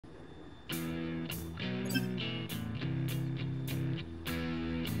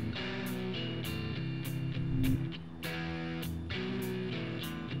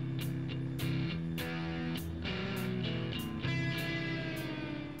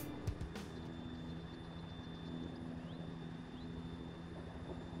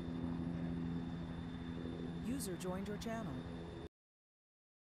User joined your channel.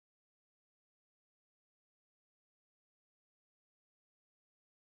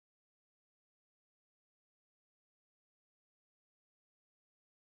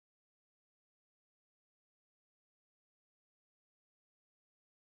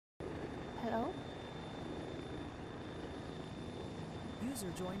 Hello? User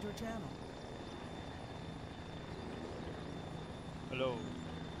joined your channel. Hello.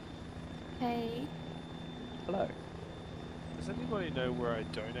 Hey. Hello. Does anybody know where I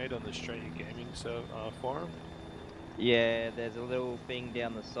donate on the Australia Gaming forum? Yeah, there's a little thing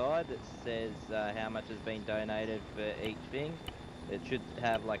down the side that says how much has been donated for each thing. It should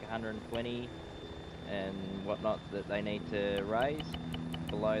have like 120 and whatnot that they need to raise.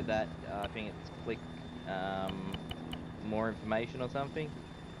 Below that, I think it's click more information or something.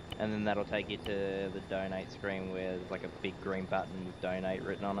 And then that'll take you to the donate screen where there's like a big green button with donate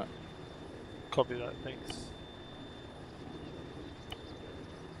written on it. Copy that, thanks.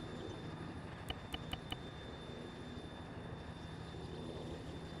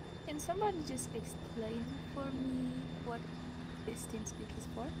 Can somebody just explain for me what this TeamSpeak is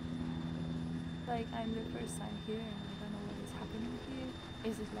for? Like, I'm the first time here and I don't know what is happening here.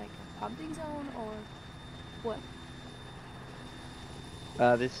 Is it like a public zone or what?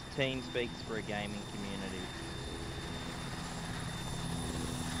 This team speaks for a gaming community.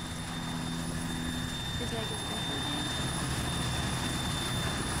 It's like a special game?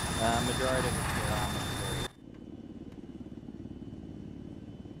 Majority of it's free.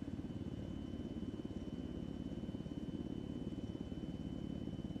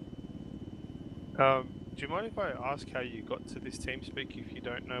 Do you mind if I ask how you got to this TeamSpeak if you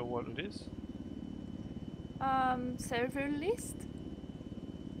don't know what it is? Server list?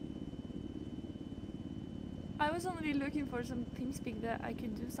 I was only looking for some TeamSpeak that I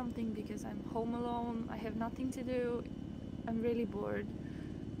could do something because I'm home alone, I have nothing to do, I'm really bored.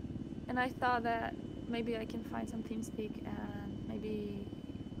 And I thought that maybe I can find some TeamSpeak and maybe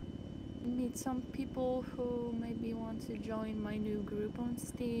meet some people who maybe want to join my new group on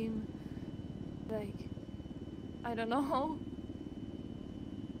Steam. Like, I don't know.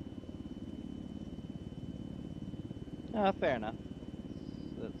 Fair enough.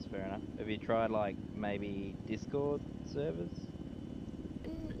 That's fair enough. Have you tried like maybe Discord servers?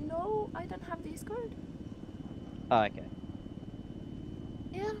 No, I don't have Discord. Oh, okay.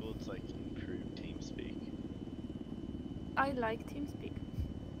 Yeah. Discord's like improved TeamSpeak. I like TeamSpeak.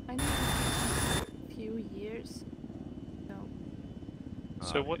 I know it for a few years. So.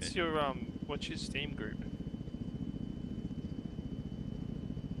 So okay. what's your Steam group?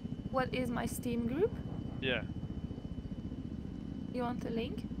 What is my Steam group? Yeah. You want a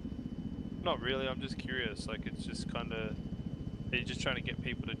link? Not really, I'm just curious, like it's just kinda... Are you just trying to get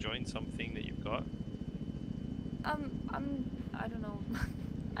people to join something that you've got? I don't know.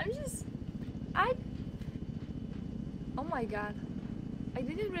 Oh my god. I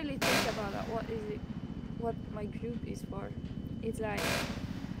didn't really think about that. What my group is for. It's like...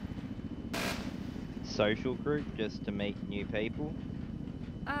 Social group just to meet new people?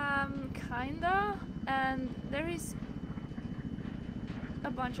 Kinda. And there is a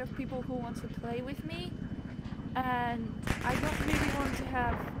bunch of people who want to play with me. And I don't really want to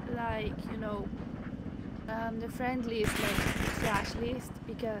have, like, you know, the friend list, like slash list,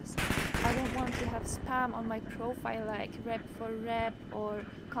 because I don't want to have spam on my profile, like rep for rep or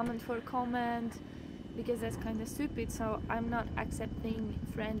comment for comment, because that's kind of stupid. So I'm not accepting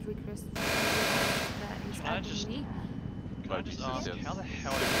friend requests that is adding me. Can I just ask, how the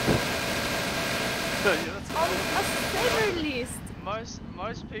hell Yeah, that's On a server list.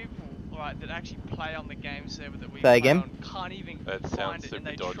 most people like that actually play on the game server that we Say play again? on can't even That find sounds it, and super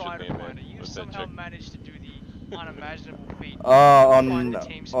they dodgy try to to me, find man. it. You What's that somehow check? managed to do the unimaginable feat Oh, find the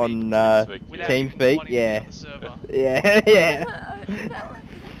TeamSpeak, without TeamSpeak, even wanting to be yeah. on the server. Yeah, yeah.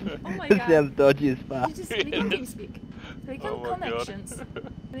 Oh my It god. sounds dodgy as fuck. You just click on TeamSpeak. Click on Oh my God. connections.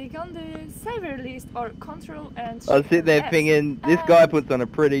 Click on the server list or control and I was sitting there S, thinking, this guy and puts on a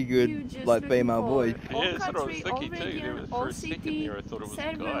pretty you good, just like, looking female for voice. all Yeah, that's what I was country, all thinking too. There region, was all for a second city, there I thought it was a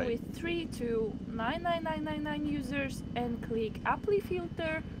server guy. with 3 to 99999 users, and click apply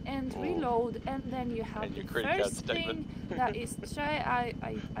filter and Oh. reload, and then you have And your the credit card first thing statement. that is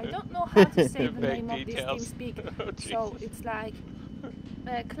I don't know how to say Your the bank name of this details. TeamSpeak. Oh, So Jesus. it's like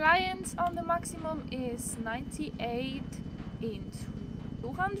clients on the maximum is 98 in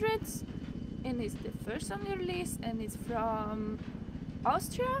 200s, and it's the first on your list, and it's from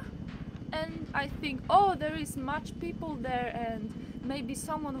Austria. And I think, oh, there is much people there, and maybe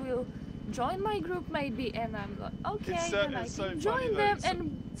someone will join my group, maybe. And I'm like, okay, then I can join them.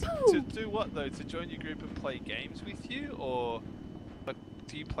 And To do what though? To join your group and play games with you, or like,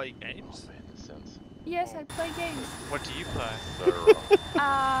 do you play games? Man, this sounds Yes, I play games. What do you play? so wrong.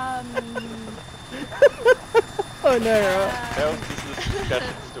 Oh no, right? How is this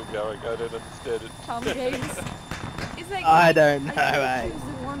discussion still going? I don't understand it. Some games. It's like I don't know, I can't eh? choose the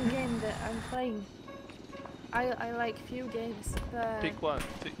one game that I'm playing. I like few games, but Pick one.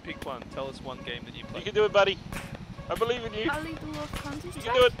 Pick one. Tell us one game that you play. You can do it, buddy. I believe in you. a little of Counter-Strike. You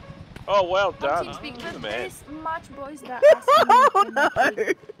can do it. Oh, well done. TeamSpeak, You're the but man. there's much boys that ask me Oh can no! I play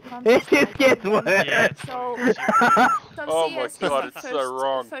It Counter-Strike just gets with them. worse. Yeah, it's So, so Oh CS my is God, the it's so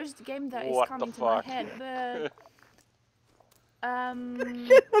wrong. first game that is What coming the to my fuck? head, but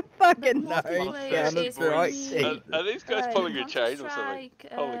Fucking no, multiplayer Counter is Strike. only, Are these guys pulling a chain or something?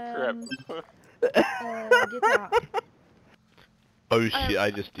 Counter-Strike, Holy crap. GTA. Oh shit,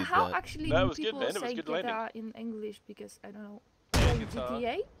 I just did How that. actually That do was good, people man. It was say good landing. GTA in English? Because I don't know. Guitar.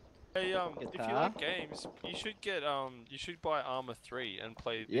 GTA? Hey, if you Guitar? like games, you should buy Armor 3 and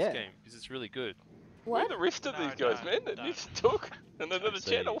play this Yeah. game because it's really good. Where are What? the rest of No, these guys, don't, man? They don't. just took and another It's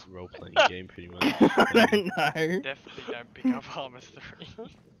a channel. role-playing game, pretty much. I don't know. Definitely don't pick up Armor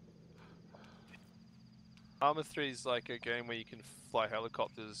 3. Armor 3 is like a game where you can fly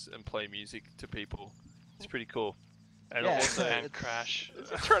helicopters and play music to people. It's pretty cool. And Yeah, also, And it's- crash. Is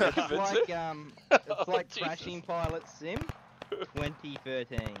he trying to It's convince like it? it's like Jesus. Crashing Pilot Sim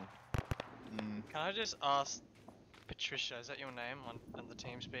 2013. Can I just ask Patricia, is that your name on the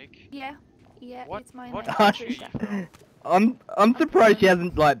TeamSpeak? Yeah, yeah, What- it's my what name. country are you Patricia. from? I'm surprised she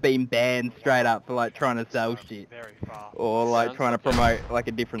hasn't like been banned straight up for like trying to sell So shit very far. or like Sounds trying like to it. promote like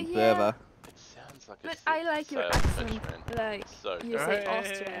a different Yeah. server. It sounds like a But sick I like your sales pitch, accent, man. like So you good. say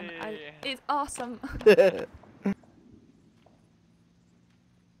Austrian. Hey. It's awesome.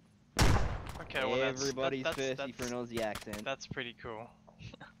 Okay, well Everybody's that's, thirsty for an Aussie accent. that's pretty cool.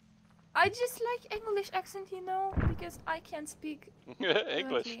 I just like English accent, you know, because I can't speak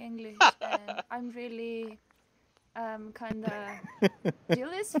English. fluently English, and I'm really kinda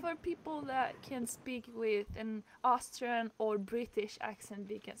jealous for people that can speak with an Austrian or British accent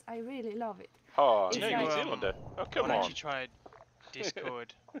because I really love it. Oh, It's no, like- New Zealander. Oh, come Why don't on. you try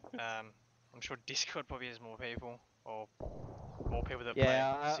Discord? I'm sure Discord probably has more people, or more people that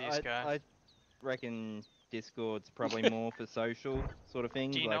Yeah, play CSGO. I reckon Discord's probably more for social sort of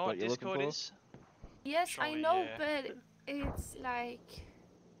things, Do you like know what what you're Discord looking for. is? Yes, I Surely, know, yeah. but it's like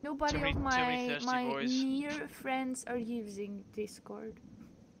nobody Too many- of too many thirsty my boys. near friends are using Discord.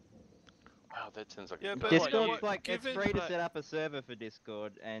 Wow, that sounds like Yeah, a but good like, idea. Discord's like, it's given free to that- set up a server for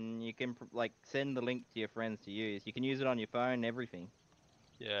Discord, and you can like send the link to your friends to use. You can use it on your phone, everything.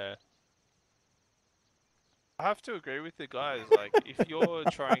 yeah. I have to agree with the guys. Like, if you're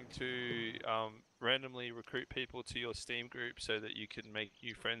trying to randomly recruit people to your Steam group so that you can make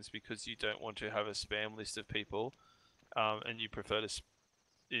new friends because you don't want to have a spam list of people, and you prefer to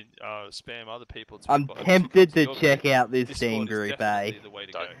spam other people to I'm invite them tempted come to your check group, out this Discord Steam is group, definitely eh? the way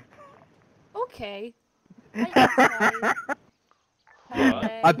to Don't. go. Okay. I can try.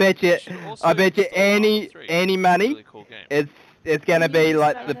 Monday. I bet you, should also I bet you install Armor any 3. any It's a money, really cool game. it's gonna Can you be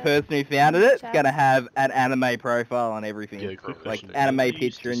like describe the that person who founded in it. the It's gonna chat? have an anime profile and everything. Yeah, quick Like question. anime How do you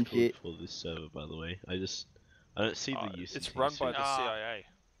use picture and Discord shit. for this server, by the way? I don't see the use. It's in run by TeamSpeak. the Ah. CIA.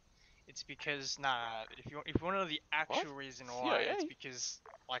 It's because if you want to know the actual reason why, it's CIA? because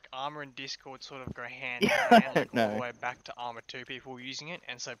like Armor and Discord sort of go hand Yeah, in I hand, like, don't all the know. way back to Armor 2 people using it,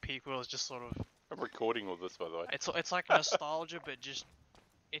 and so people is just sort of I'm recording all this, by the way. it's like nostalgia, but just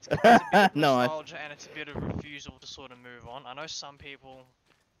it's a bit of Nice. nostalgia and it's a bit of refusal to sort of move on. I know some people,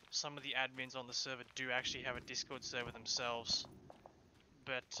 some of the admins on the server do actually have a Discord server themselves,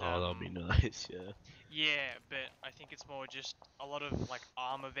 but Oh, that'd be nice, yeah. yeah, but I think it's more just a lot of like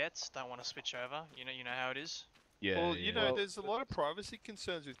Armor vets don't want to switch over. You know how it is. Yeah, Well, yeah. you know, Well- there's a lot of privacy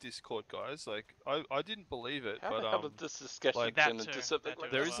concerns with Discord, guys. Like, I didn't believe it, How but the hell did this discussion like, turn that into too, something that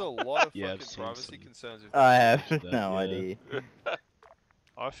like too. there this? is a lot of Yeah, I've fucking seen privacy some. concerns with I Discord. have that, no yeah. idea.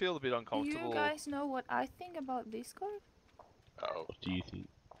 I feel a bit Do uncomfortable. you guys know what I think about Discord? Oh. What do you think?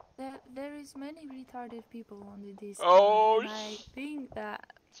 There is many retarded people on the Discord, Oh, and I think that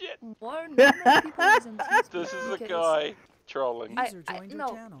Shit. more normal people isn't This is a because guy trolling. User joined your no,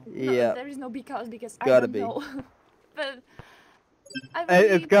 channel. no, Yeah. there is no because I Gotta don't be. know. But I It's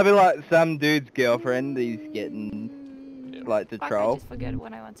really, gotta be like some dude's girlfriend he's getting Mm, like to fuck, I troll. just forget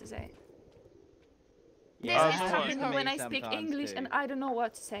what I want to say. Yeah, that This is happens to typical me when I speak sometimes English too. and I don't know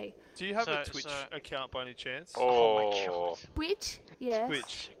what to say. Do you have a So- Twitch so- account by any chance? Oh my Oh. Which? Yes.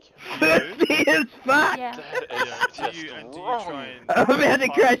 Twitch. Thirsty as fuck! Yeah. That Yeah. is Do just you and do you wrong. try and I'm about to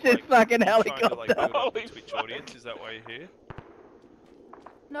type, crash this like, fucking are you trying to, like, helicopter. build up Holy the Twitch fuck. audience? Is that why you're here?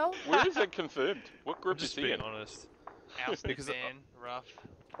 No? Where is it confirmed? What I'm group is just he being in? honest. Ousted Because ban, rough.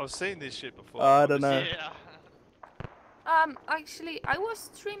 I've seen this shit before. I don't know. Yeah. Actually, I was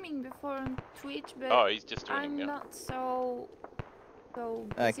streaming before on Twitch, but Oh, he's just joining I'm now. not so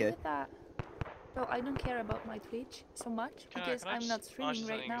busy Okay. with that. So I don't care about my Twitch so much because I'm not streaming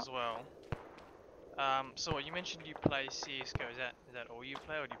right now. As well? So what, you mentioned you play CS:GO. Is that all you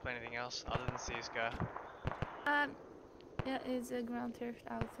play, or do you play anything else other than CS:GO? Yeah, it's a Ground Theft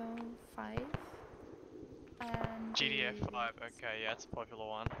Auto 5. And GDF 5. it's- Okay, yeah, it's a popular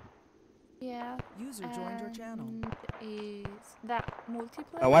one. Yeah. User joined your channel. And is that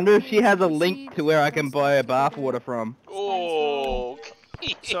multiplayer? I wonder if she is has a Vice link to where I can buy a bathwater from. Oh,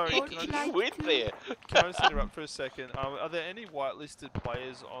 Sorry, Or can I you like went to- there. Can I just interrupt for a second? Are there any whitelisted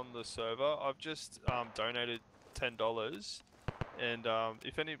players on the server? I've just donated $10, and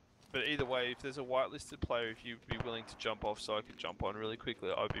if any, but either way, if there's a whitelisted player, if you'd be willing to jump off so I could jump on really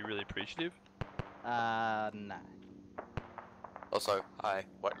quickly, I'd be really appreciative. No. Also, hi.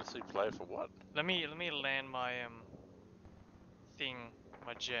 Whitelisted player for what? Let me land my thing,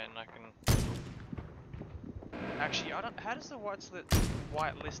 my jet, and I can. Actually, I don't. How does the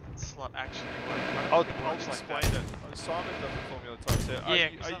whitelisted slot actually work? I don't I'll think it works like explain that. it. Simon does it for me all the time. So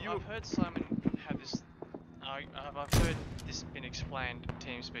Yeah, are you I've heard Simon have this. I've heard this been explained in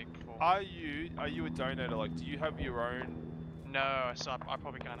TeamSpeak before. are you a donator? Like, do you have your own? No, so I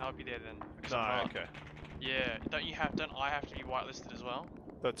probably can't help you there then. Because I'm No, not. okay, Yeah, don't I have to be whitelisted as well?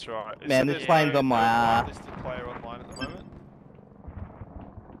 that's right. Man, there's this plane's on my no ass. whitelisted player online at the moment.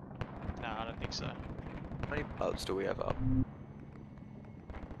 No, I don't think so. How many pubs do we have up?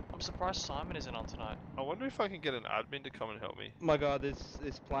 I'm surprised Simon isn't on tonight. I wonder if I can get an admin to come and help me. My god, this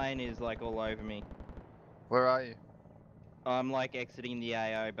plane is like all over me. Where are you? I'm like exiting the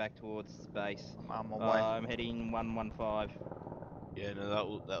AO back towards base. I'm on my way. I'm heading 115. Yeah,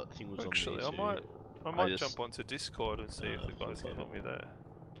 no, that thing was Actually, on me too. I might just- jump onto Discord and see if the guys can help me there.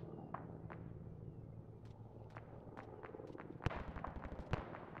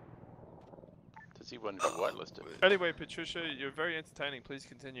 Does he want to be whitelisted? Anyway, Patricia, you're very entertaining. Please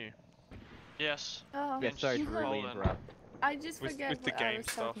continue. Yes. Oh, Yeah, sorry to Poland. really interrupt. I just With- forget with the what I game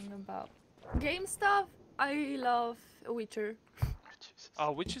was stuff. talking about. Game stuff? I love Witcher. Jesus.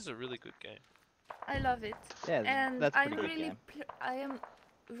 Oh, which is a really good game. I love it. Yeah, And that's a I'm pretty good really, game. I am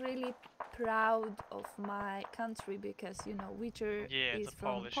really proud of my country because you know Witcher Yeah, it's is a from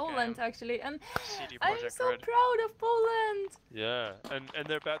Polish Poland game. actually, and CD I'm Projekt so Red. proud of Poland. Yeah, and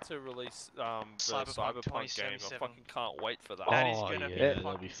they're about to release the Cyberpunk Cyberpunk game. I 2077. fucking can't wait for that. That is Oh, gonna yeah, be that'll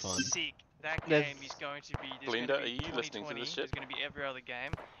fucking be fun. sick. That There's- game is going to be. There's Glinda, gonna are be you listening to 2020, this shit? There's gonna be every other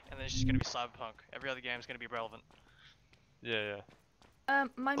game, and then it's just gonna be Cyberpunk. Every other game is gonna be relevant. Yeah, yeah.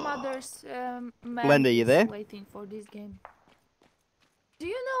 My mother's man Glenda, you is there? waiting for this game. Do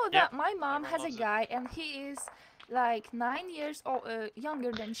you know Yep, that my mom everyone has a loves it. guy and he is like 9 years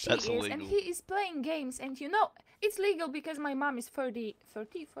younger than she That's is, and illegal. he is playing games, and you know it's legal because my mom is 40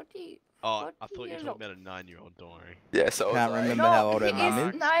 Oh, I 40 thought you were years talking old. about a 9-year-old. Don't worry. Yeah, so Can't remember No, how old her he mum is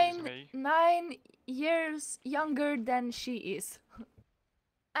is. Excuse nine me. 9 years younger than she is.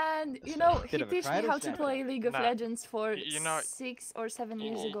 And you know, Bit he of a teach me cradle how to snatcher. play League of Nah, Legends for you know- 6 or 7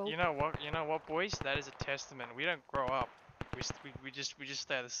 years ago. You know what? You know what, boys? That is a testament. We don't grow up. We just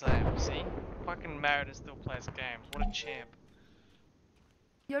stay the same. See? Fucking married and still plays games. What a champ.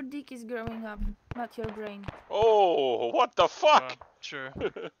 Your dick is growing up, not your brain. Oh, what the fuck? True.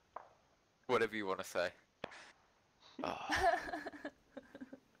 Whatever you want to say.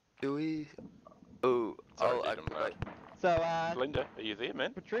 Do we? Oh, Sorry, I, Deacon, mate. So, Glinda, are you there,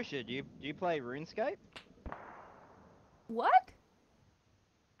 man? Patricia, do you play RuneScape? What? Do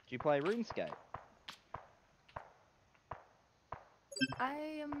you play RuneScape? I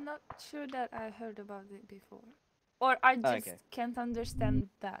am not sure that I heard about it before. Or I just Okay. can't understand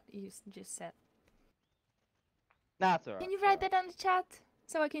that you just said. Nah, it's alright. Can you write that on the chat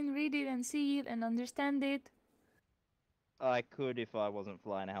so I can read it and see it and understand it? I could if I wasn't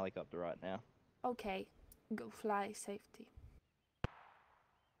flying a helicopter right now. Okay, go fly safety.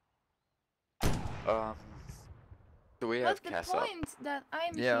 Do we But have the Cass up? point that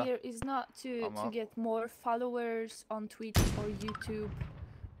I'm Yeah. here is not to I'm up. get more followers on Twitch or YouTube,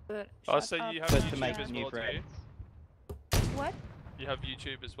 but Oh, shut so up you have But and to YouTube make chat. as new well, do you? friends. What? You have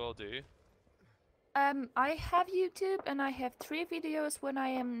YouTube as well, do you? I have YouTube and I have 3 videos when I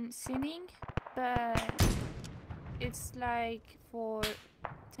am singing, but it's like for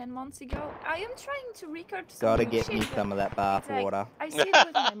 10 months ago. I am trying to record some Gotta new get shit, me but some of that bath it's like, water. I sit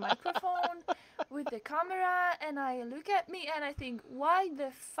with my microphone, with the camera, and I look at me and I think, why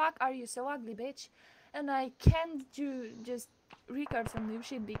the fuck are you so ugly, bitch? And I can't just record some new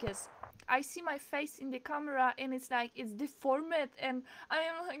shit because I see my face in the camera and it's like it's deformed and I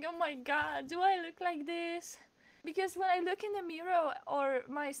am like, oh my god, do I look like this? Because when I look in the mirror or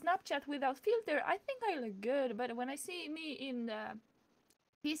my Snapchat without filter, I think I look good, but when I see me in the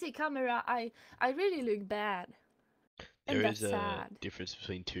PC camera, I really look bad. And There that's is a sad. difference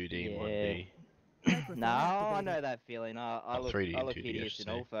between 2D and Yeah. 1D. Microphone No, I activated. know that feeling. I Oh, look 3D I and look 2D, I hideous should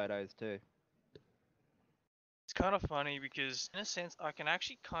in all say. photos too. It's kind of funny because, in a sense, I can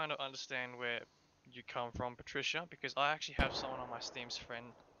actually kind of understand where you come from, Patricia, because I actually have someone on my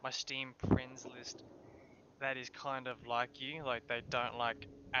Steam friends list that is kind of like you. Like they don't like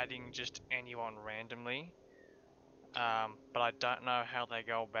adding just anyone randomly. But I don't know how they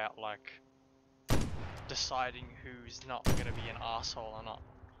go about like deciding who's not gonna be an asshole or not.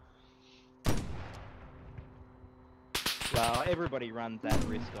 Well, everybody runs that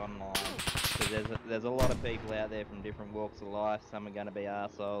risk online. Because there's a lot of people out there from different walks of life. Some are going to be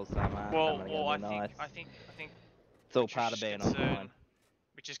arseholes, some aren't, Well, some are going to be nice. I think It's all part of Patricia's being concern, online.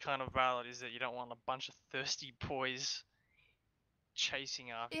 which is kind of valid, is that you don't want a bunch of thirsty boys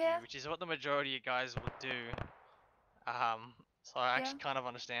chasing after Yeah. you, which is what the majority of guys will do. So I actually kind of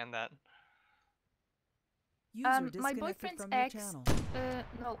understand that. User My disconnected boyfriend's from your ex. channel.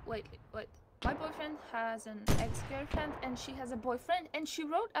 No, wait. My boyfriend has an ex-girlfriend and she has a boyfriend, and she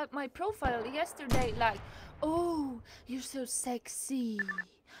wrote at my profile yesterday like, "Oh, you're so sexy.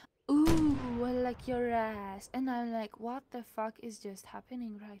 Ooh, I like your ass." And I'm like, what the fuck is just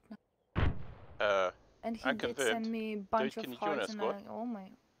happening right now? And he did unconfirmed. send me a bunch Dude, of can you join hearts our and squad? I'm like, oh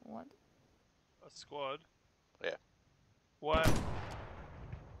my, what? A squad? Yeah. Why?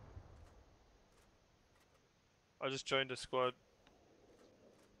 I just joined a squad.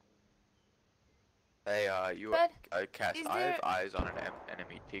 Hey, you, But Cass, is I have there- eyes on an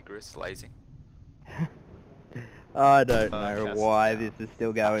enemy Tigris lazing. I don't know Cass is why down. this is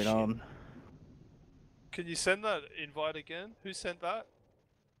still going shit. on. Can you send that invite again? Who sent that?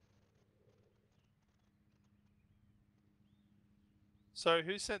 So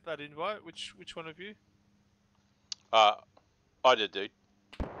who sent that invite? Which one of you? I did, dude.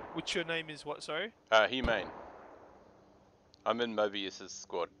 Which your name is what, sorry? Humane. I'm in Mobius's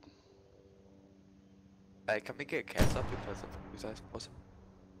squad. Hey, can we get Cass up because of who's as possible?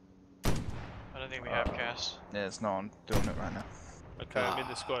 I don't think we have cast. Yeah, it's no one doing it right now. Okay, I'm in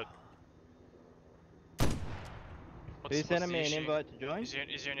the squad. Who's sending me an invite to join? Is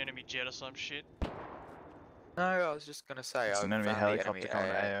there an enemy jet or some shit? No, I was just gonna say It's I an enemy found helicopter the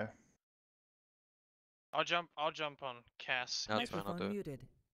coming to AA. AO. I'll jump on Cass. No, that's fine, I'll Microphone do it. muted.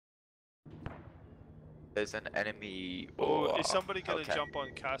 There's an enemy. Oh, or is somebody gonna okay. jump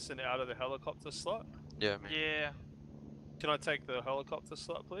on Cass and out of the helicopter slot? Yeah, man. Yeah. Can I take the helicopter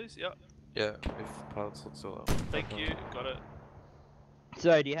slot, please? Yep. Yeah, if pilots look still up. Thank you. Got it.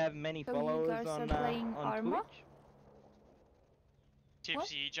 So, do you have many So you followers guys are on playing Arma? Twitch?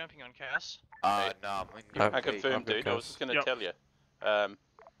 Tipsy, you jumping on Cass? Hey. No, I'm in I confirmed, dude. I was just gonna Yep. tell you. Can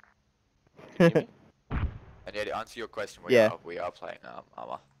you hear me? And yeah, to answer your question, Yeah. we are playing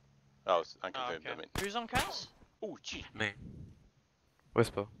Arma. Oh, it's unconfirmed, okay. I mean. Who's on Cass? Oh, gee. Me.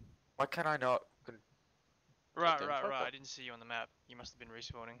 Whisper. Why can I not? Right. Identify. I didn't see you on the map. You must have been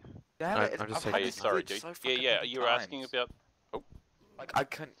respawning. Damn it! I'm just I've hey, had this sorry, glitch dude. so Yeah, fucking yeah. many You're asking times. about. Like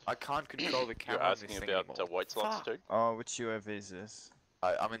I can't control the camera. You're on asking this thing about anymore. white slots, Fuck. dude. Oh, which UAV is this?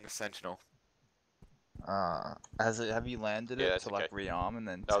 I'm in the Sentinel. Have you landed Yeah, it that's to like okay. rearm and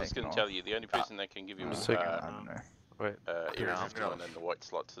then I was taken gonna off? tell you, the only person that can give you I don't know. Wait. air I'm is gonna- and then the white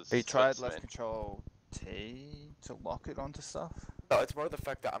slots is Have you tried Spencer, left man. control T to lock it onto stuff? No, it's more the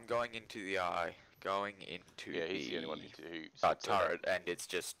fact that I'm going into the Yeah, he's the only one who said that. turret, and it's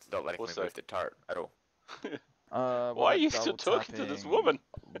just not letting Also- me move the turret at all. Why are you still talking to this woman?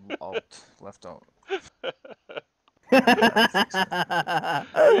 Alt, left alt.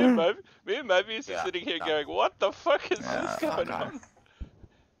 Me and Mobius are Yeah, sitting here no. going, what the fuck is Yeah, this going okay. on?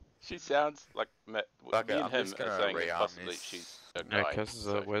 She sounds like me Okay, and I'm him just are gonna saying it's rearm possibly this. she's a guy.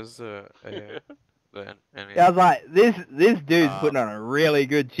 So. where's the enemy? Yeah, I was like, this dude's putting Um, on a really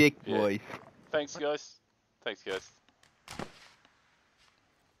good chick yeah. voice. Thanks, guys. Thanks, guys.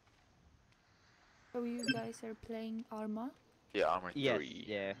 So you guys are playing Arma Yeah, Armor Yes, 3.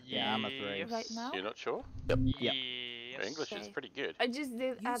 yeah, I'm a 3. Yes. right now? You're not sure? Yep. Yeah. Your English is Okay. pretty good. I just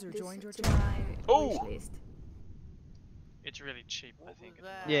did add User this joined your to channel. my Oh! wish list. It's really cheap, I think.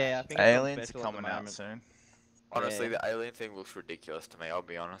 Yeah, I think it's on Aliens are special at the coming out moment. soon. Honestly, Yeah. the alien thing looks ridiculous to me, I'll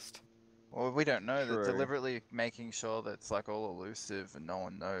be honest. Well, we don't know. They're True. deliberately making sure that it's like all elusive and no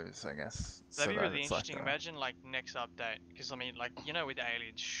one knows, I guess. That'd be that really it's like interesting. a- Imagine like next update, because I mean, like with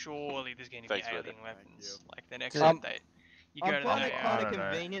aliens, surely there's going to be Thanks, brother. alien weapons. Like the next Yeah. update, You go I to the find it AR. kind I of don't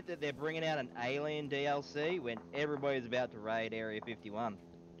know. convenient that they're bringing out an Alien DLC when everybody's about to raid Area 51.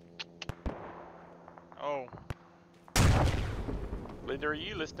 Oh, Linda, are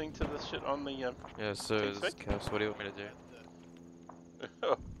you listening to this shit on the Yeah, so TeamSpeak? this is Cass. What do you want me to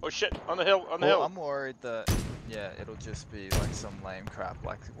do? Oh shit! On the hill! On the Well, hill! I'm worried that, yeah, it'll just be like some lame crap.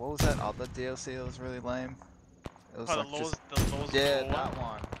 Like, what was that other DLC that was really lame? It was oh, like the laws, just, the laws yeah, of war that one.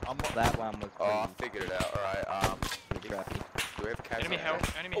 one. I'm not, That one was Oh, I pretty, figured it out. Alright, pretty crappy. do we have Cass Enemy on hell,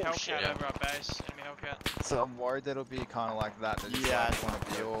 there? enemy Oh, Hellcat shit. over our base. Enemy Hellcat. so I'm worried that it'll be kind of like that. That just Yeah, like want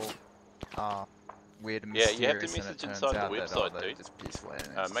to be all, weird and Yeah, you have to mysterious, and it message turns inside the out that website, they're dude. just peaceful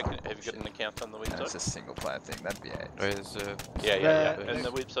enemies. Have you got bullshit. an account on the And it's website? a single player thing. That'd be it. Wait, is Yeah. The- And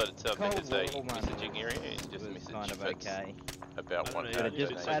the website itself, Cold there's a War one messaging area. And just was message kind of Fitz okay. about I what don't know, But it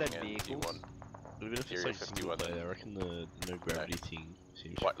just donation added and you vehicles. want Even if it's Area like single 51 player, I reckon the no gravity thing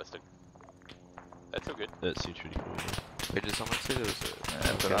seems whitelisted. That's all good. that seems pretty cool. Yeah. Wait, did someone say there was a Yeah,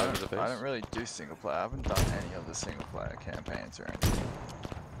 but Hellcat over the base? I don't really do single player. I haven't done any of the single player campaigns or anything.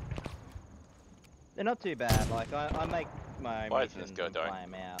 They're not too bad. Like I make my own Why isn't missions this guy and play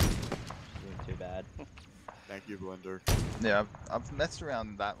dying? them out. Isn't too bad. Thank you, Blender. Yeah, I've messed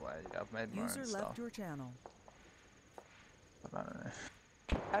around that way. I've made my User own left stuff. your channel. But I don't know.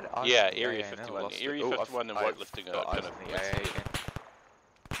 How did I Yeah, see Area AA and I 51. lost it? Area Oh, 51 and I've whitelisting got are kind eyes of on the mixed AA together.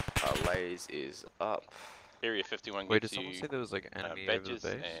 again. Lays is up. Area 51 Wait, did gets someone you say there was like enemy over the badges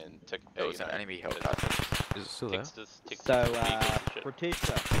base? and There was an enemy Hellcat. Is it still there? texters, So, vehicles and shit.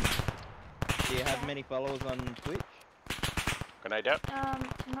 Patricia, do you have many followers on Twitch? Grenade out?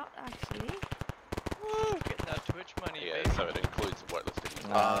 Not actually. Woo, getting that Twitch money, Yeah, baby. so it includes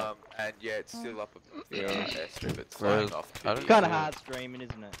whitelisting. And yeah, it's still up above the Yeah. airstrip. It's Whereas, flying off. I don't It's kind of know- hard streaming,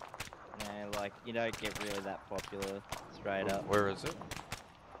 isn't it? Yeah, like you don't get really that popular straight up. Where is it?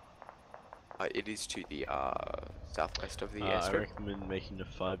 It is to the southwest of the I airstrip. recommend making a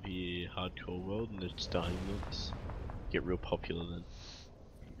 5-year hardcore world and it's dying months. Get real popular then.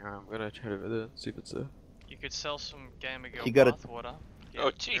 I'm gonna try to over there and see if it's there. You could sell some Gamer Girl You gotta- bathwater. Oh,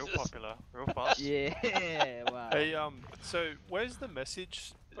 Real Jesus. popular, real fast. Yeah, wow. Hey, so where's the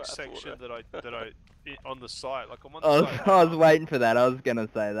message Bath section water. that I on the site? Like I'm on the I was, site I was now, waiting for that. I was gonna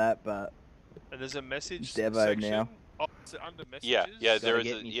say that, but and there's a message Devo section. now. Oh, is it under messages? Yeah, there Gotta is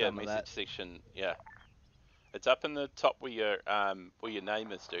get a me some of message that. section. Yeah, it's up in the top where your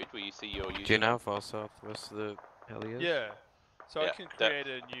name is, dude. Where you see your username. Do you know how far southwest of the heli is? Yeah. So Yeah, I can that- create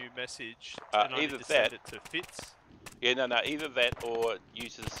a new message, Uh, and I either need to send that- it to Fitz. Yeah, no, either that or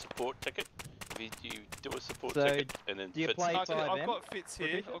use a support ticket. If you do a support So, ticket and then do you Fitz- play I've 5M? got Fitz here.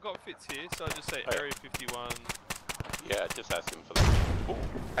 Patricia? I've got Fitz here. So I just say Oh, yeah. Area 51. Yeah, just ask him for that. Ooh,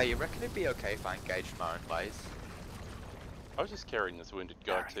 Hey, you reckon it'd be okay if I engaged my own base? I was just carrying this wounded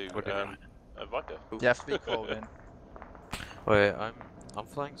guy to What do you mean? a vodka. You have to be called in. Wait, I'm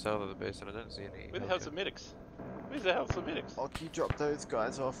flying south of the base and I don't see any. Where the hell's the Hellcat. medics? Where's the hell's the medics? Oh, can you drop those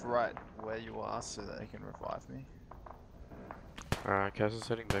guys off right where you are so that they can revive me? Alright, Cass is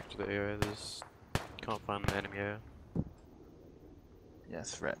heading back to the area. There's can't find the enemy area.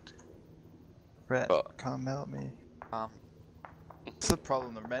 Yes, Red. Red, Oh. come help me. What's the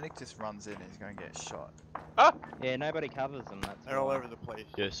problem? The medic just runs in and he's gonna get shot. Yeah, nobody covers them. That's They're all why. over the place.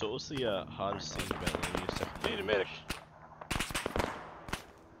 Yeah, so what's the hardest thing about learning a second Need a language? medic.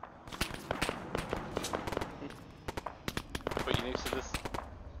 Put you next to this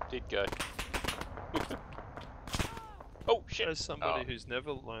dead guy. Oh shit! As somebody Oh. who's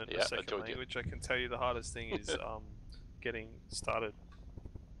never learned Yeah, a I second told you. language, I can tell you the hardest thing is getting started.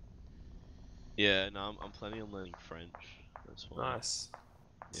 Yeah, no, I'm planning on learning French. That's why. Nice.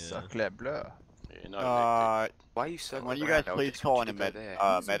 Yeah. Sacre bleu. Yeah, no, Uh, Why are you so? When you guys please call in a med User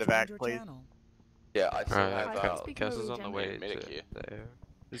joined medevac, your please. channel. Yeah, I still I have. can speak Cass is on the Norwegian. way Yeah, medic to here. the area.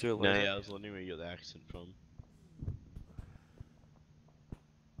 Is there a No, lady? yeah, I was wondering where you got the accent from.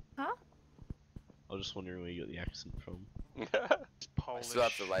 Huh? I was just wondering where you got the accent from. It's I Polish. still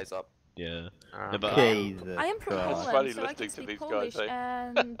have the lays up. Yeah. Alright. No, but Jesus I am from Christ. It's Poland, funny so I listening can to speak these guys, Polish,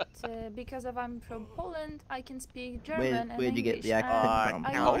 eh? and because of I'm from Poland, I can speak German and where'd you get the English, accent and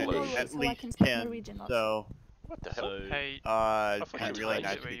from? I live in counted Norway, at so I least can speak 10. Norwegian also. So, What the hell? So, Hey, thought it'd you be really told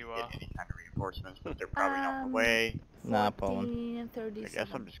nice me if where you you could are. get any kind of reinforcements, but they're probably on the Um, way. Nah, Poland. 14 and I guess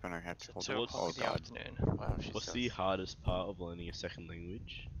 37. I'm just gonna have to it's hold 2 on. o'clock Oh in the god. afternoon. Wow, she what's sounds... the hardest part of learning a second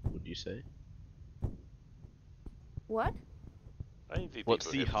language? Would you say? What? I envy What's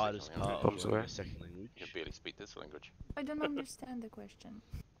people the who have a hardest second part language. of learning a second You language? can barely speak this language. I don't understand the question.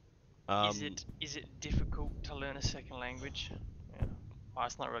 Is it difficult to learn a second language? Yeah. Oh,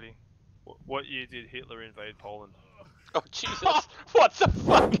 it's not really. What year did Hitler invade Poland? Oh Jesus! What the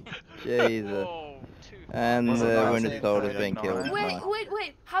fuck? Jesus. Whoa, too And Was it the wounded soldier's been 1939? killed. Wait, Nice.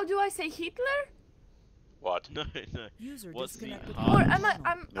 wait. How do I say Hitler? What? No. User What's the disconnected Or from your am I?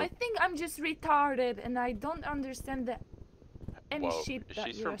 channel. I think I'm just retarded and I don't understand any Well, shit that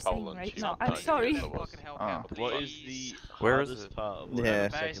she's you from are saying Poland. right She's now. not I'm gonna sorry. guess it was. Fucking Oh. What is the Where is hardest it? part of Yeah.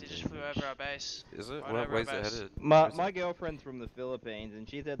 learning Base, second it just flew language? over our base. Is it? Right Where, over where's our it base. headed? My Where's my it? girlfriend's from the Philippines, and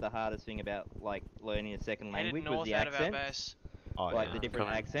she said the hardest thing about like learning a second Headed language was north the out of our accents, base. Oh, like yeah. the different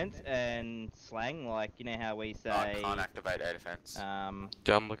Coming. accents and slang. Like you know how we I say, can't activate air defense. Yeah,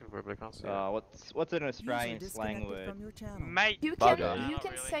 I'm looking for it, but I can't see it. what's an User Australian slang disconnected word? from your channel. Mate, You Bugger. can Not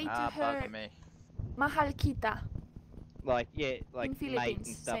really. say to Bugger her me. mahal kita. Like yeah, like mate Philippines,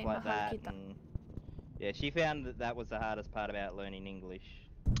 and stuff say like mahal that. kita. And, yeah, she found that that was the hardest part about learning English.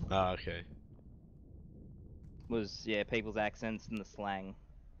 Ah, okay. Was yeah, people's accents and the slang,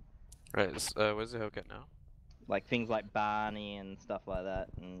 Right, where's the Hellcat now? like things like Barney and stuff like that,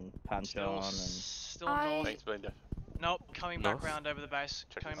 and Punch still, On and. still I- north. Thanks, Belinda. Nope, coming back North? round over the base.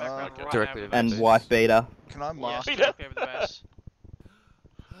 Check Coming this back out. round Okay. right Directly over the over And base. wife beater. Can I Yeah, mark directly over the base.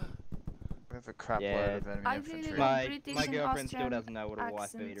 We have a crap Yeah. load of enemy I really infantry. like My British my and girlfriend still Austrian doesn't know what a wife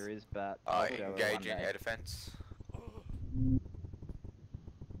accents. beater is, but I'll show her one Engaging day. air defense.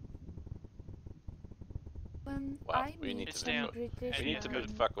 Wow, I we meet need to some move. British We need to move the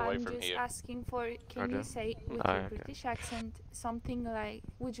man, fuck away I'm from just here. asking for, can Roger. you say with Ah, your okay. British accent something like,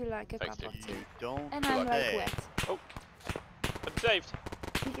 would you like a Thanks, cup of dude. tea? You don't And do I'm it. like Hey. wet, I'm saved.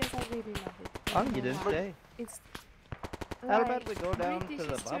 because I really love it. I Oh, don't you know didn't why. say. It's How about we go down British to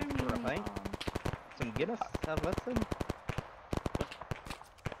the is pub turning for a me pint? on. Some Guinness? Have let some.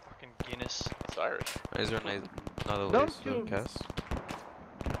 Fucking Guinness. It's Irish. Is there another Don't lace you- Cass?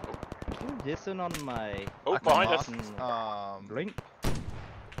 You dissing on my Oh, I can behind us. mark, link?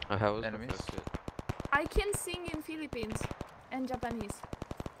 How was Enemies? the first hit? I can sing in Philippines and Japanese.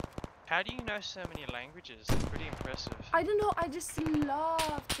 How do you know so many languages? It's pretty impressive. I don't know, I just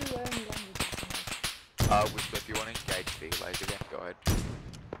love to learn languages. Whisper, if you want to engage the laser gun, go ahead.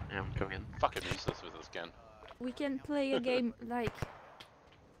 Yeah, I'm coming in. Fucking useless with this gun. We can play a game like,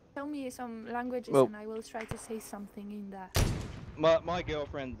 tell me some languages Well- and I will try to say something in that. My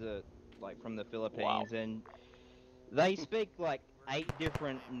girlfriend's like from the Philippines, and they speak like 8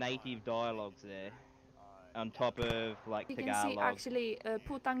 different native dialogues there, on top of like You can see Tagalog. actually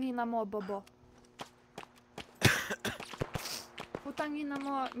putangina mo bobo. Putangina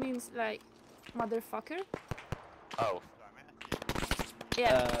mo means like motherfucker. Oh.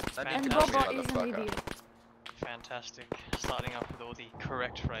 Yeah. That And means bobo you is an motherfucker. idiot. Fantastic. Starting off with all the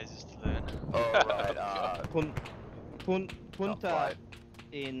correct phrases to learn. Alright, Punta quite.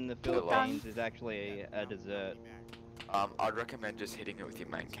 in the Putang. Philippines is actually a dessert. I'd recommend just hitting it with your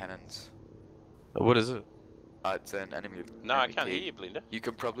main cannons. What is it? It's an enemy. No, I enemy can't hear key. you, Belinda. You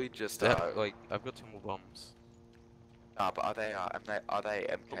can probably just Like, I've got 2 more bombs. but are they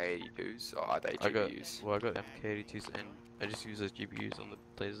MK82s or are they I got GPUs? I got MK82s and I just use those GPUs on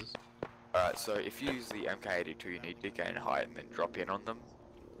the lasers. Alright, so if you use the MK82, you need to gain height and then drop in on them.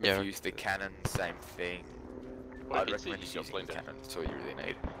 Yeah. If you use the cannon, same thing. What I'd hits recommend did just you using the Belinda? cannon, that's all you really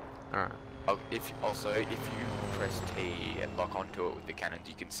need. Alright. If you press T and lock onto it with the cannons,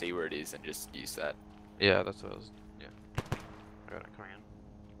 you can see where it is and just use that. Yeah, that's what I was. Yeah. Alright, I'm coming in.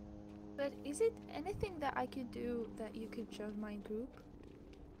 But is it anything that I could do that you could join my group?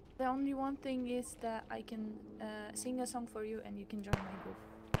 The only one thing is that I can sing a song for you and you can join my group.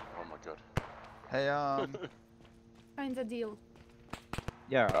 Oh my god. Hey, Kinda deal.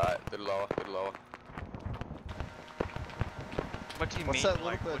 Yeah. Alright, little lower, little lower. What do you What's mean? that little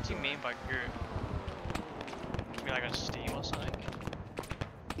Like, bird what do you doing? mean by group? You mean like on Steam or something?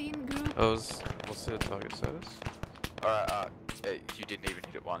 Team group. Oh, what's the target status? Alright, you didn't even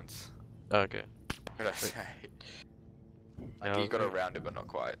hit it once. Okay. What did I say? Like, you got around it, but not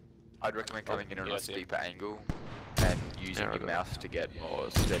quite. I'd recommend coming in on yeah, a steeper angle and using your mouse to get more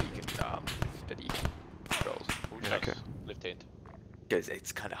steady controls. Yeah, okay. Left hand. Because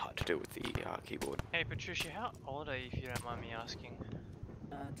it's kind of hard to do with the keyboard. Hey Patricia, how old are you if you don't mind me asking?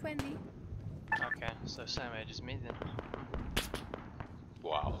 20. Okay, so same age as me then.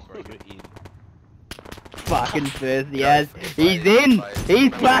 Wow. Bro, you're in. Fucking first, yes. He's in!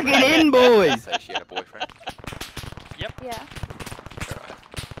 He's fucking in, boys! Say she had a boyfriend. Yep. Yeah.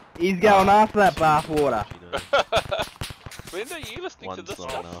 He's going after that bathwater. You know, Belinda, are you listening to one's this not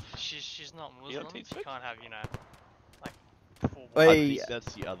stuff? enough. She's not You don't Muslim, think she so? can't have, you know, like, full I Oi, think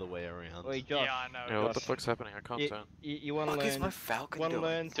that's the other way around. Oi, Josh. Yeah, I know. Yeah, what the Josh. fuck's happening? I can't turn. You want to What is learn? my falcon Want to doing?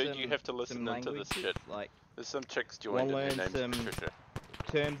 learn Dude, some, you have to listen some into this languages, shit. like There's some chicks joined and Wanna their learn name's some- Patricia.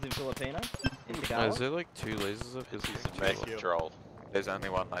 terms in Filipino, in Oh, Tagalog. is there like 2 lasers up? He's Because a massive troll. There's only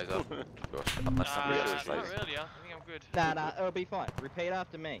one laser. Unless somebody else is not laser. really. I think I'm good. Nah, it'll be fine. Repeat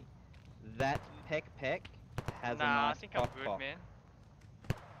after me. That peck has a nice I think I'm good, pock. man.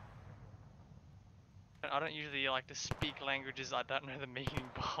 I don't usually like to speak languages I don't know the meaning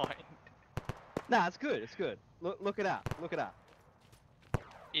behind. Nah, it's good. It's good. Look it up. Look it up.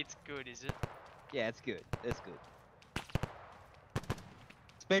 It's good, is it? Yeah, it's good. It's good.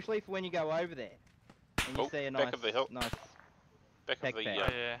 Especially for when you go over there and you see a nice, back of the hill. nice Back peck of the, Oh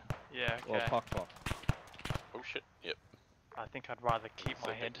yeah, or okay. pock. Oh shit, yep. I think I'd rather keep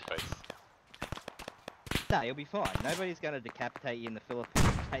my head. Nah, you'll be fine. Nobody's gonna decapitate you in the Philippines.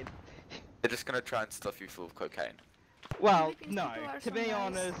 Mate. They're just gonna try and stuff you full of cocaine. Well, Philippines no. people are To so be nice.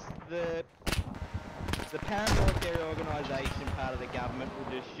 honest, the paramilitary organisation part of the government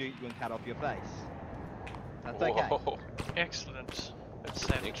will just shoot you and cut off your face. That's okay. Whoa. Excellent. Let's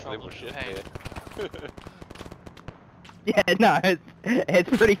save the Next trouble level of shit pain. there. Yeah, no, it's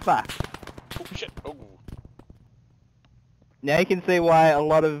pretty fucked. Oh shit, oh. Now you can see why a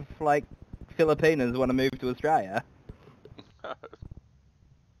lot of, like, Filipinos want to move to Australia.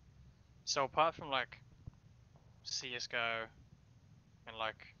 So apart from like CS:GO and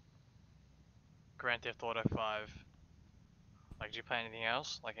like Grand Theft Auto 5, like do you play anything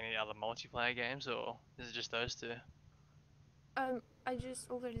else? Like any other multiplayer games, or is it just those two? I just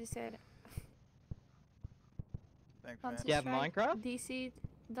already said. Thanks, man. Do you have Minecraft? DC,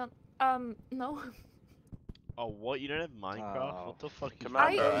 don't. No. Oh, what? You don't have Minecraft? Oh. What the fuck? I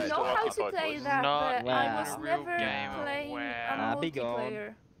Commander, know how to occupied play voice. that, Not but I was Wow. real never game, playing wow. a Be gone.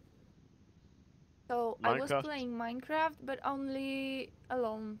 multiplayer. So I was Minecraft? playing Minecraft, but only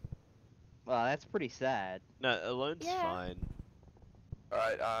alone. Well, that's pretty sad. No, alone's Yeah. fine.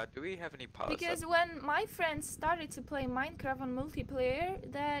 Alright, do we have any parts Because when my friends started to play Minecraft on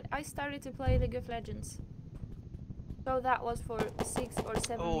multiplayer, that I started to play League of Legends. So that was for 6 or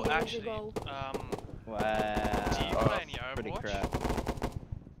 7 Oh, years actually, ago. Wow. do you play any Pretty Overwatch? crap.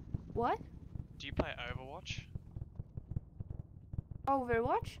 What? Do you play Overwatch?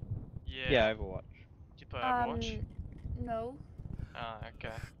 Overwatch? Yeah, Overwatch. Do you play Overwatch? No. Ah,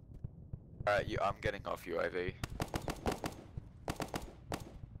 okay. Alright, I'm getting off UAV.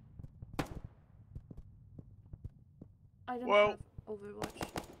 I don't Well- have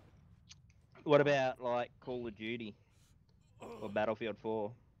Overwatch. What about like Call of Duty or Battlefield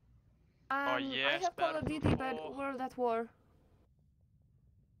 4? Oh, I yes, have Call of Duty, Battlefield but 4. World at War.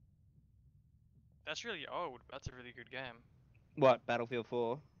 That's really old. That's a really good game. What, Battlefield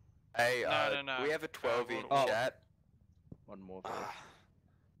 4? Hey, No. we have a 12 in Oh. chat. One more first.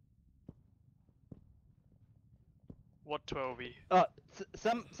 What 12e? Oh,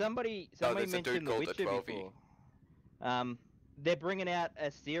 somebody there's a dude mentioned The called the Witcher 12e. before. They're bringing out a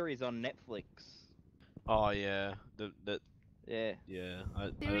series on Netflix. Oh yeah, Yeah. yeah.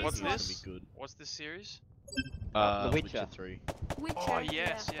 I Series don't What's think it's this? gonna be good. What's this series? The Witcher. 3. Witcher, Oh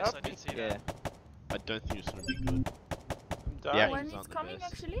yes, yeah. yes, I did see Yeah. that. I don't think it's gonna be good. I'm Yeah. dying. When Actors it's aren't the coming,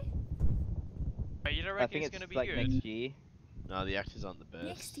 best. actually? But you don't I reckon think it's gonna be like good? next year. No, the actors aren't the best.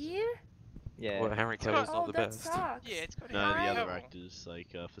 Next year? Yeah. Well, Henry Cavill's Oh, not the that best. sucks. Yeah, it's got No, Henry the other Cavill. actors like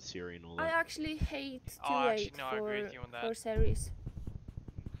for Siri and all I that. actually hate to Oh, actually, wait no, I agree with you on that. for series.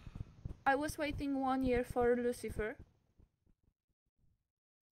 I was waiting 1 year for Lucifer.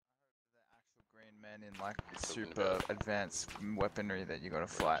 The actual green men in like super advanced weaponry that you gotta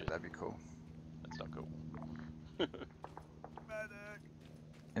fight. That'd be cool. That's not cool.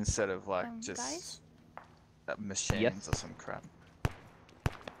 Instead of like Guys? just machines or some crap.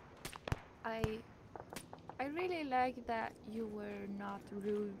 I really like that you were not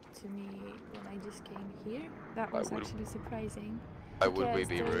rude to me when I just came here. That Why was would- actually surprising. Why would we because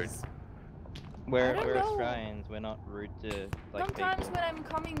be rude? there's- We're I don't we're know. Australians. We're not rude to like Sometimes people. when I'm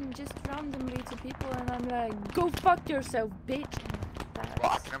coming just randomly to people and I'm like, go fuck yourself, bitch. And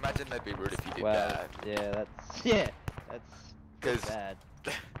Well, I can imagine they'd be rude if you did Well, that. yeah, that's pretty 'Cause- bad.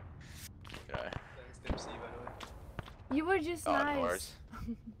 Yeah. You were just Oh, no nice. worries.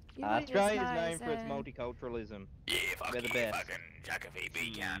 You were just Australia is nice known for its and- Yeah, multiculturalism. fuck We're the you, best. fucking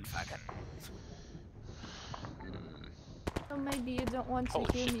Jackaby can fucking. So maybe you don't want to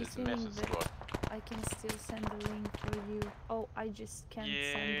Holy hear shit, me there's a singing, massive but squad. I can still send a link for you. Oh, I just can't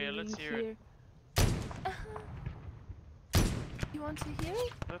Yeah, send the let's link hear it. here. You want to hear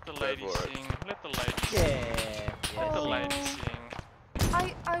it? Let the Go ladies for it. sing. Let the ladies sing. Yeah. Let the Oh. ladies sing.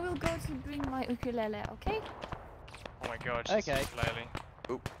 I will go to bring my ukulele, okay? Oh my god, she's Okay. ukulele.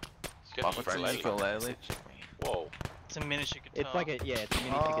 Get My the friend ukulele. ukulele? Whoa. It's a miniature guitar. It's like a it's a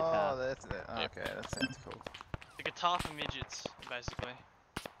miniature Oh, guitar. that's it. Yep. Okay, that sounds cool. The guitar for midgets, basically.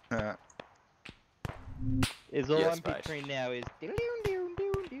 Yeah. Is all Yes, I'm mate. picturing now is diddly-doo-doo.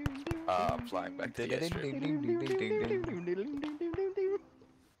 flying back to the airstrip.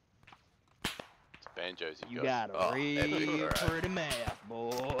 It's banjos You you got. got a real pretty mouth, boy.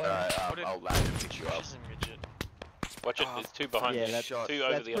 Alright, I'll land and pick you up. Patricia's a midget. Watch it, there's two behind Yeah, you. that's, Two over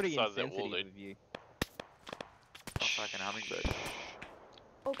that's the other pretty side of that wall, insensitive dude. of you. Oh, fucking hummingbird.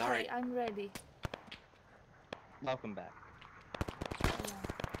 Okay, Sorry. I'm ready. Welcome back. Hold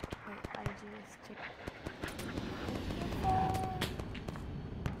on. Wait, I just check.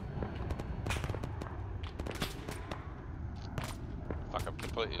 Fuck, I've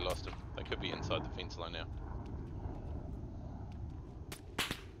completely lost them. They could be inside the fence line now.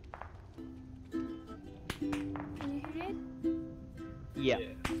 Can you hear it? Yeah.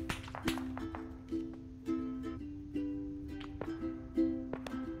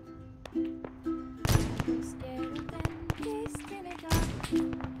 Scared of dentist in a dark.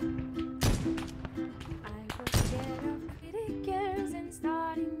 I was scared of pretty girls and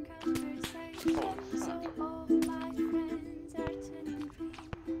starting conversations. So all my friends are turning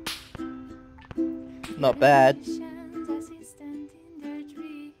green. Not bad. Magician's assistant in their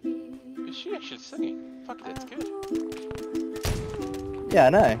dreams. Is she actually singing? Fuck, that's good. Yeah, I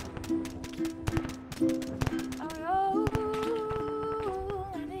know. Oh,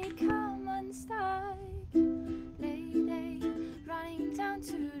 when they come unstuck, lady, running down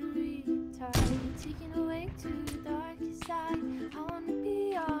to the riptide, taking away to the darkest side. I wanna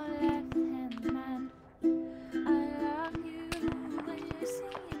be your left-hand man. I love you when you're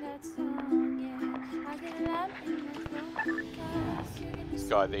singing that song, yeah. I get a lamp in my throat because you're gonna This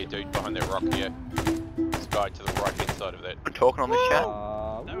guy there, dude, behind that rock here. This guy to the right hand side of that. We're talking on the chat.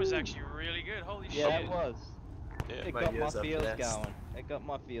 That was actually really good. Holy Yeah, shit. it was. Yeah. It My got my ears are feels blessed. going. It got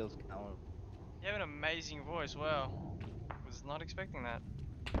my feels going. You have an amazing voice. Wow. Was not expecting that.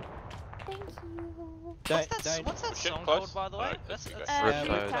 Thank you. Don't, What's that Push it song close. called, by the way? Alright, That's there you that's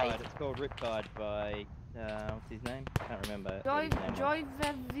go. Riptide. Riptide. It's called Riptide by, what's his name? Can't remember. Joy, what his name Joy,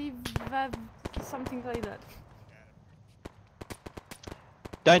 something like that.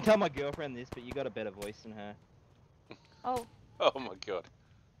 Don't tell my girlfriend this, but you got a better voice than her. Oh, Oh my god.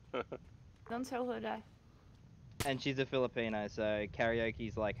 don't tell her that. And she's a Filipino, so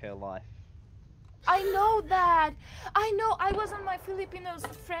karaoke's like her life. I know that. I know. I was on my Filipinos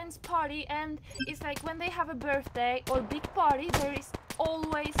friends party, and it's like when they have a birthday or big party, there is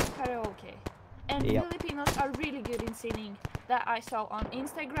always karaoke. And Yep. Filipinos are really good in singing. That I saw on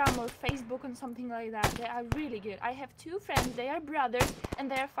Instagram or Facebook and something like that. They are really good. I have two friends. They are brothers,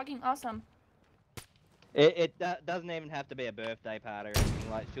 and they are fucking awesome. It doesn't even have to be a birthday party or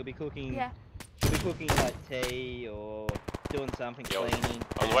anything. Like she'll be cooking. Yeah. She'll be cooking like tea or doing something Yeah, cleaning.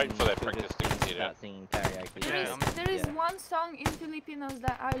 I was waiting and for that she'll practice just to get start out. singing karaoke. There is Yeah. one song in Filipinos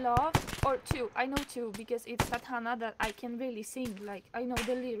that I love, or two. I know two because it's Satana that I can really sing. Like I know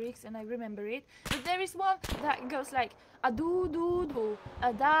the lyrics and I remember it. But there is one that goes like a do do do,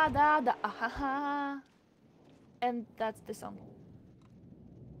 a da da da, ah ha ha, and that's the song.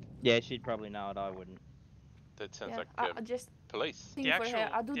 Yeah, she'd probably know it. I wouldn't. That sounds Yeah, like I just police. sing for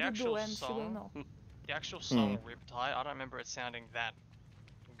her. A do do do, and she will know. The actual song Riptide, I don't remember it sounding that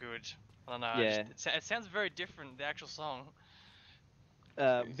good. I don't know. Yeah. It sounds very different, the actual song.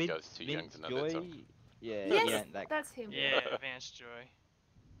 These Vince, guys too young Vince to know that Joy. song. Yeah, Yes, he ain't that. that's him. Yeah, Vance Joy.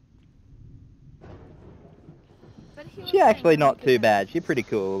 But he was She's actually saying not like too that. bad. She's pretty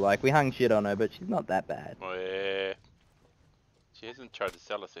cool. Like, we hung shit on her, but she's not that bad. Oh, yeah. She hasn't tried to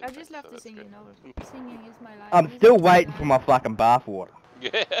sell us I anything, just love so to that's sing, good. you know. Singing is my life. I'm Music still is my waiting for my life. fucking bathwater.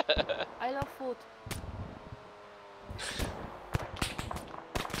 Yeah. I love food.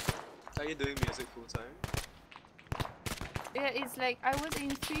 Are you doing music full time? Yeah, it's like I was in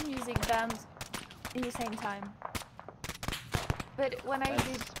 3 music bands in the same time. But when I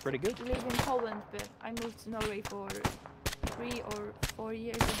did That's pretty good. live in Poland, but I moved to Norway for 3 or 4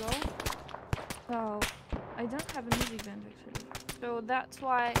 years ago. So I don't have a music band actually. So that's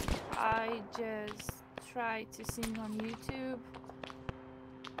why I just try to sing on YouTube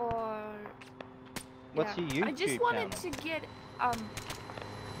or What's yeah. your I just YouTube wanted channel? to get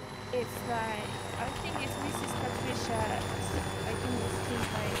it's like I think it's Ms Patricia. I think it's his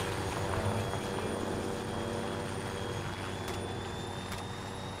like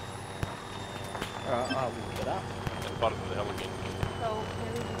Alright, I'll look it up. At the bottom of the hill again. so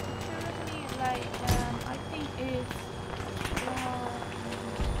there is a picture of me like I think it's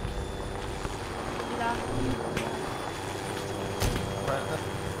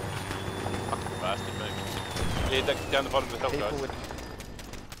Fucking bastard move. Yeah, down the bottom of the hill, guys.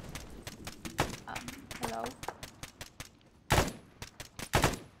 hello.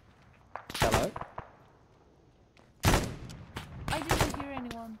 Hello. I didn't hear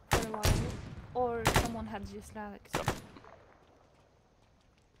anyone for a while. someone had just left.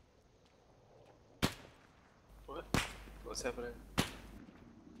 What? What's happening?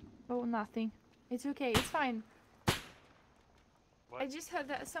 Oh, nothing. It's okay. It's fine. What? I just heard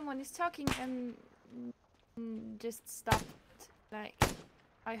that someone is talking and just stopped. Like,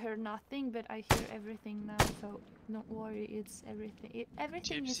 I heard nothing, but I hear everything now. So don't worry. It's everything.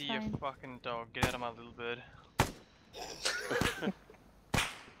 Everything is Gypsy, you fine. fucking dog. Get out of my little bird.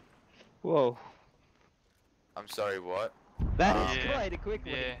 Whoa. I'm sorry, what? That Yeah. escalated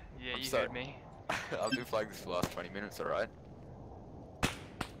quickly. Yeah, I'm you sorry. heard me. I've been flagging this for the last 20 minutes, alright?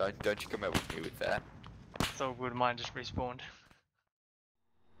 Don't you come out with me with that. So good, mine just respawned.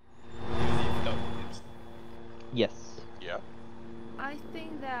 Yes. Yeah. I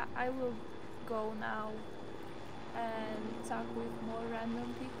think that I will go now and talk with more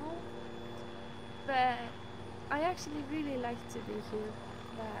random people. But I actually really like to be here.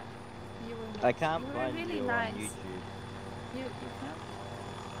 That you were I nice. can't You were find really you nice. on YouTube. You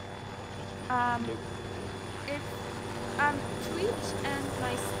can't? Nope. If Twitch and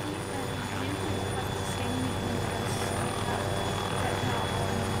my Steam and YouTube has the same nickname as I have right now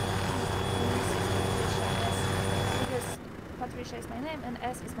on Mrs. Patricia S, because Patricia is my name and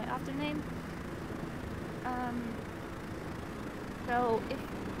S is my after name. So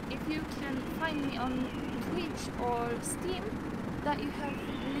if you can find me on Twitch or Steam, that you have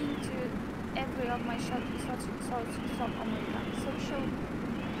linked to every of my social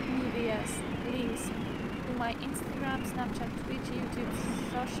media's links to my Instagram, Snapchat, Twitch, YouTube,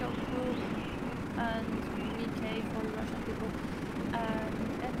 social group, and VK for Russian people, and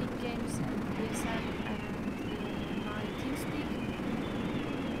Epic Games and PSN and my TeamSpeak.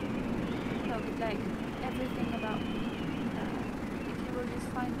 So it's like everything about me. If you will just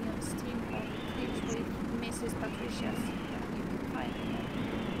find me on Steam or Twitch with Mrs. Patricia, you can find me.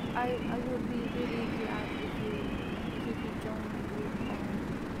 I would be really glad if you could join my group or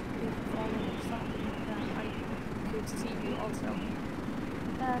if you follow or something that I could see you also.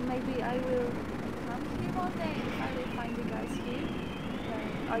 And maybe I will come here one day if I will find you guys here.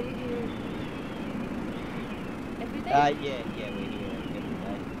 Are you here every day? Yeah, we're here every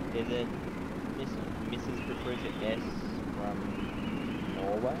day. Is it Mrs. Patricia S from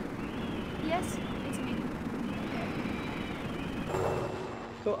Norway? Yes, it's me.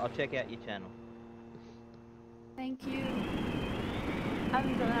 Cool, I'll check out your channel. Thank you.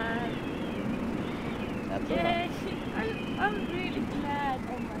 I'm glad. That's Yay! alright. I'm really glad.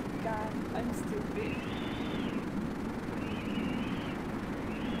 Oh my god, I'm stupid.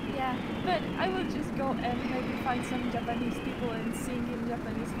 Yeah, but I will just go and maybe find some Japanese people and sing in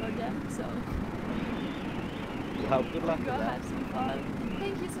Japanese for them, so Well, good luck with go that. have some fun.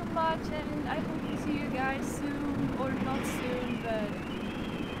 Thank you so much, and I hope to see you guys soon, or not soon, but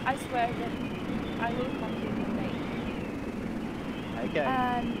I swear that I will come here one day. Okay.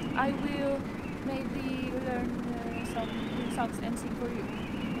 And I will maybe learn some new songs and sing for you.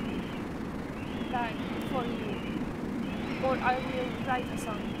 Like, for you. Or I will write a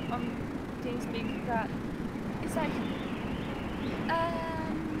song on TeamSpeak that it's like,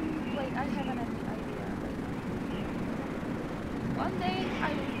 wait, I have an idea right now. One day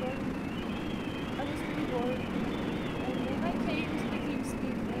I was bored. I was really bored. And then I came to the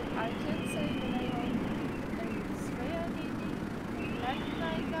TeamSpeak and I can say the name of like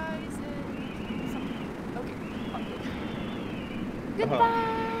my guys and something. Okay. Goodbye!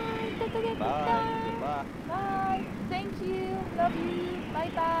 Bye. Good luck. Bye! Thank you! Love you!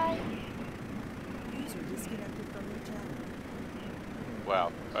 Bye bye! User disconnected from your channel.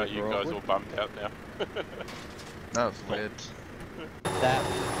 Wow. Are Super you guys awkward. all bummed out now? That was weird. That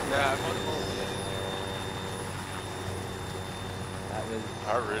Nah, was I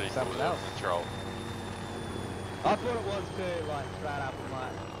really thought something that else. was a troll. I thought it was too, like straight up. I'm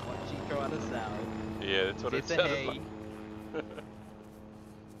like, what's she trying to say? Yeah, that's what it It's a sounded he. like.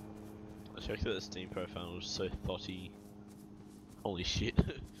 I checked that the Steam profile was so thotty. Holy shit.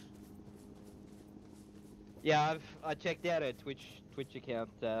 Yeah, I checked out her Twitch account.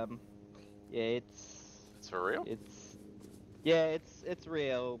 Yeah, It's for real? It's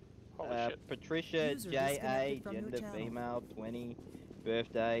real. Holy shit. Patricia User JA, disconnected from your gender channel. female, 20,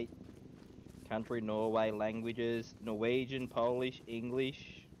 birthday, country Norway, languages Norwegian, Polish,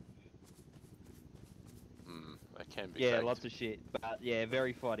 English. That can be Yeah, faked. lots of shit, but yeah,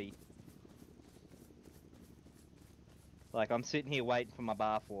 very foddy. Like I'm sitting here waiting for my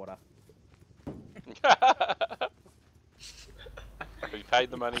bath water. Have you paid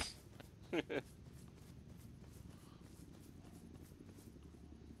the money?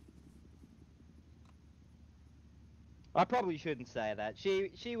 I probably shouldn't say that.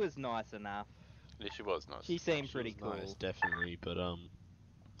 She was nice enough. Yeah, she was nice. She seemed She pretty was cool. nice, definitely, but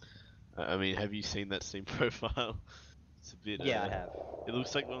I mean, have you seen that Steam profile? It's a bit. Yeah, I have. It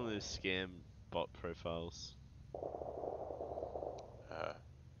looks like one of those scam bot profiles. Okay,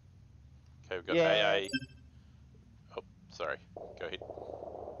 we've got Yeah. AA. Oh, sorry. Go ahead.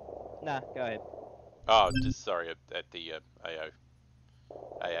 Nah, go ahead. Oh, just sorry at the AA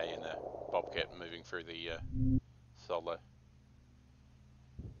and the Bobcat moving through the solo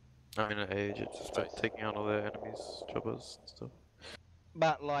I mean, at age, it's just space. taking out all their enemies, choppers and stuff.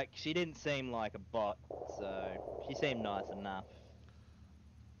 But like, she didn't seem like a bot, so she seemed nice enough.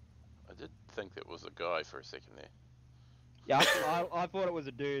 I did think that was a guy for a second there. Yeah, I thought it was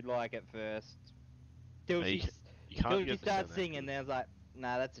a dude like at first. Till No, she you can't till get she to sound started that singing, good. then I was like,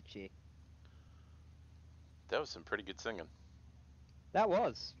 nah, that's a chick. That was some pretty good singing. That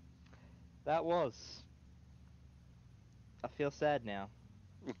was. I feel sad now.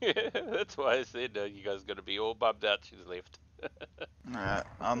 That's why I said you guys got to be all bummed out she's left. Alright,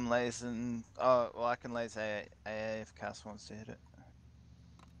 I'm lasing. Oh, well, I can laze AA if Cass wants to hit it.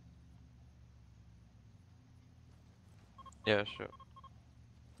 Yeah, sure.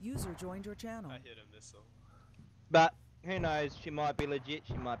 User joined your channel. I hit a missile. But who knows? She might be legit.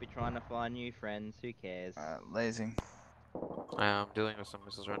 She might be trying to find new friends. Who cares? Lasing. I'm dealing with some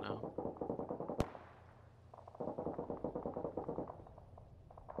missiles right now.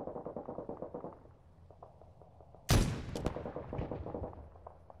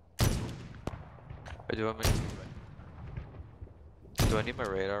 Do I need my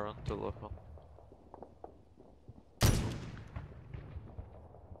radar on to look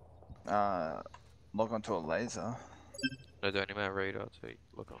on? Log onto a laser. No, do I need my radar to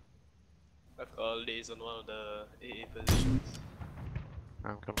look on? I've got a laser on one of the AA positions.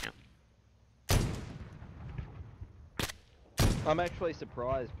 I'm coming in. I'm actually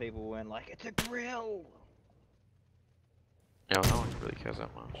surprised people weren't like, it's a grill. No, no one really cares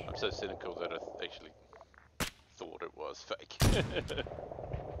that much. I'm so cynical that I actually thought it was fake.